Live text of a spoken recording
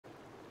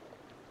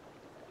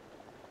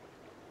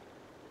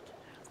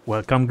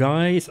Welcome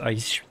guys,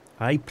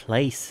 I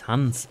play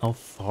Sons of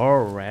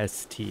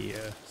Forest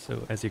here.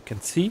 So as you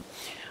can see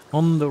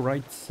on the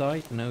right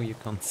side, no you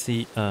can't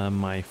see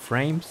my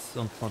frames.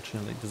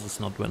 Unfortunately this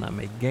is not when I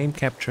make game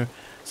capture.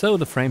 So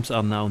the frames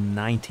are now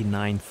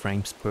 99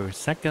 frames per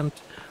second.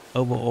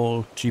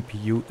 Overall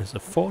GPU is a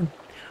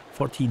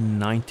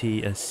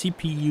 4090,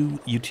 CPU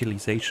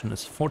utilization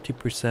is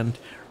 40%,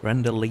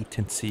 render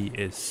latency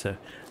is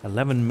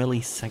 11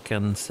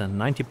 milliseconds, and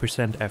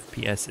 90%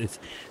 FPS is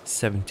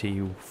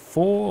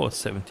 74 or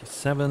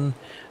 77,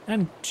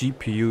 and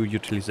GPU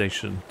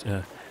utilization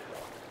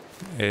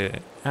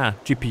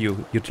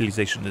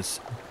is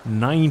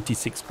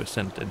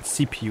 96% and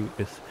CPU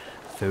is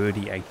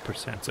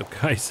 38%. So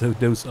guys, so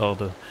those are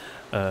the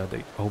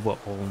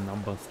overall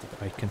numbers that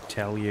I can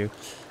tell you.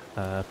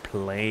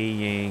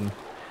 Playing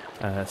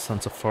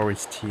Sons of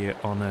Forest here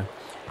on a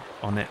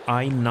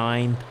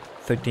i9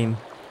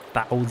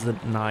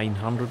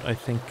 13900, I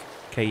think,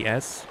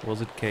 KS,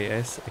 was it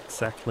KS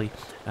exactly,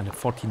 and a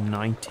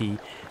 4090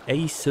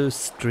 ASUS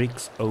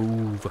Strix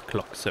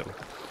overclock, so,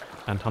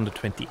 and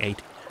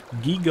 128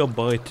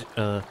 gigabyte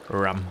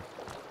RAM.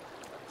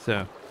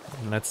 So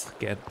let's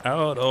get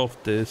out of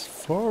this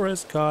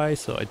forest, guys.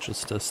 So I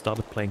just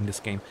started playing this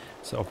game,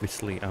 so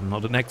obviously I'm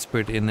not an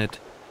expert in it,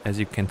 as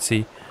you can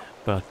see,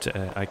 but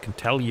I can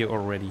tell you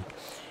already,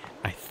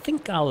 I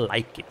think I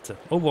like it. So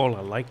overall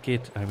I like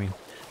it. I mean,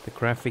 the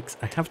graphics,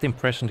 I have the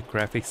impression the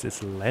graphics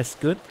is less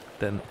good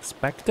than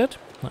expected.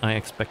 I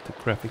expected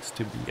graphics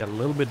to be a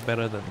little bit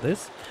better than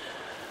this,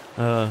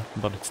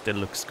 but it still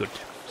looks good.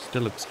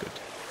 Still looks good.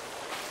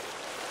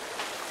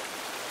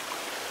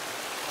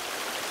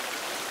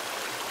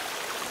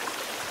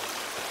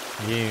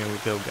 Here we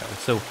go, guys.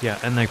 So yeah,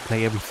 and I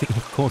play everything,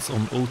 of course,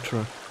 on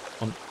ultra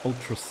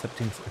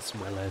settings as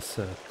well as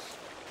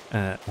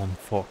on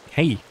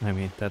 4K. I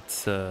mean,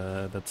 that's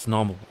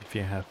normal. If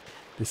you have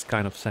this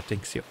kind of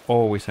settings, you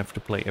always have to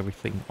play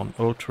everything on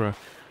ultra,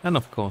 and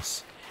of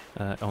course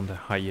on the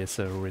highest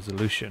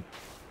resolution.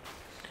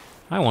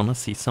 I want to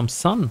see some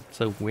sun.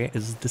 So where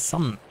is the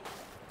sun?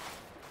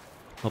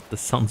 Not the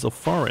Sons of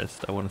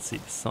Forest. I want to see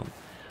the sun.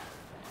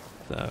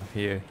 So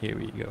here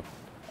we go.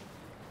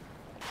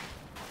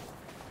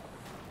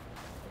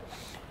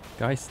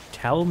 Guys,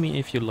 tell me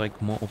if you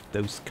like more of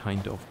those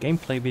kind of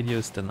gameplay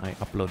videos, then I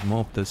upload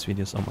more of those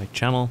videos on my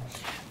channel.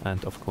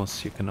 And of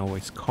course you can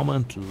always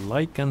comment,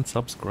 like and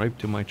subscribe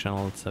to my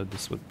channel, so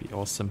this would be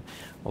awesome.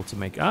 Also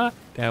make,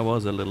 there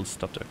was a little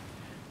stutter.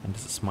 And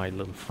this is my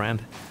little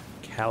friend,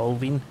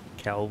 Calvin.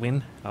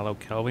 Hello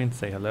Calvin,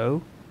 say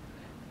hello.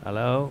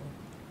 Hello.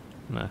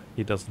 No,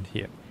 he doesn't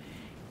hear.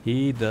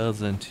 He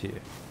doesn't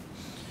hear.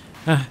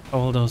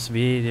 All those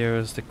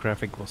videos, the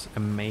graphic was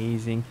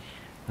amazing.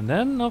 And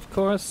then, of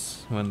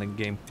course, when the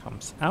game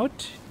comes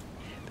out,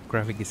 the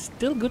graphic is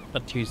still good,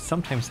 but you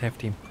sometimes have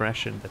the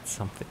impression that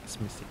something is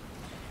missing.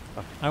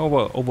 But I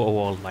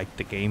overall like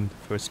the game, the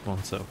first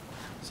one, so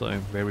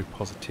I'm very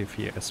positive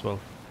here as well.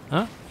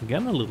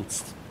 Again a little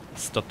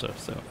stutter,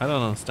 so I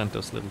don't understand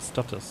those little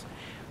stutters.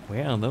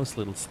 Where are those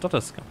little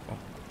stutters come from?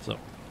 So,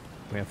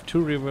 we have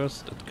two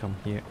rivers that come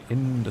here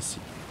in the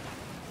sea.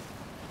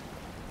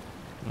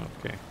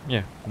 Okay,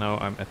 yeah, now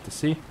I'm at the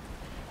sea.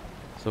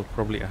 So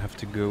probably I have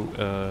to go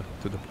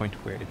to the point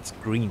where it's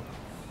green.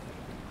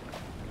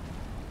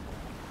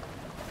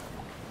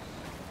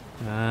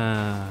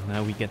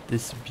 Now we get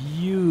this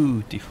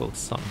beautiful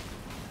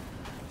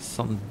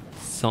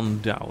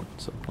sundown.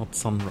 So not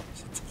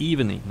sunrise, it's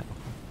evening now.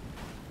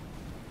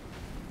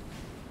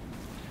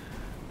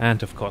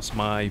 And of course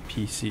my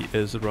PC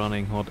is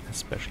running hot,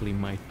 especially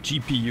my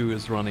GPU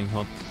is running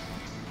hot.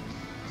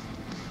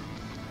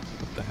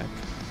 What the heck?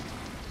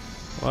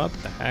 What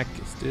the heck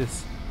is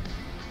this?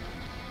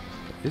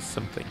 Is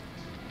something.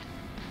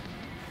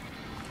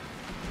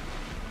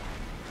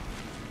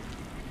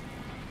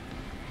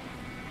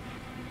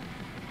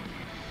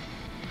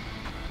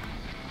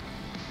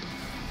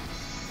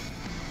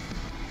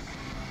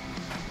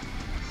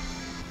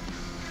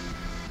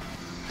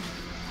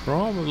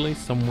 Probably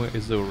somewhere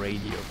is a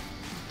radio.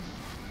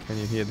 Can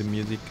you hear the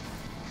music?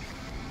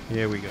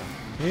 Here we go.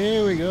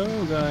 Here we go,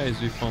 guys.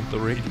 We found the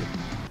radio.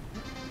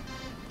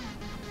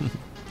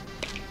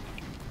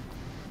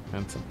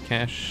 And some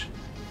cash.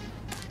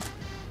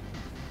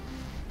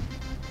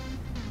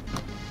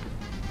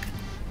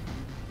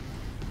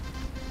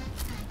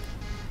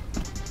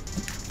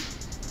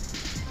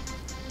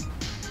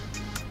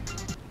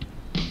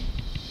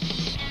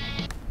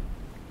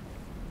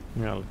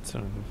 Yeah, let's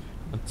turn it off.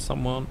 And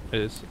someone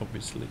is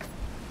obviously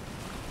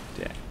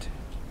dead.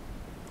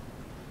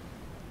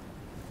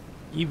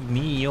 Give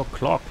me your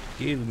clock.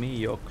 Give me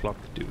your clock,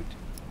 dude.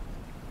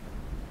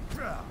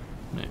 Yeah.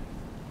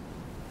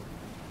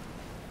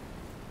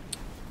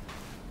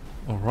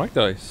 Alright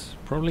guys,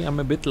 probably I'm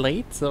a bit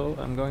late, so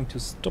I'm going to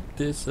stop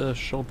this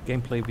short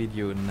gameplay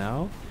video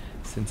now.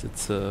 Since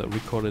it's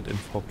recorded in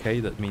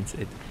 4K, that means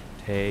it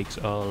takes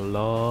a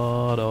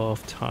lot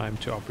of time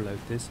to upload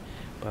this.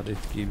 But it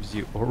gives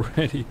you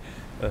already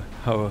a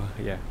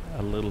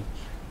little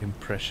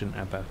impression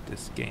about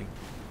this game.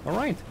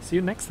 Alright, see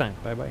you next time.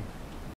 Bye bye.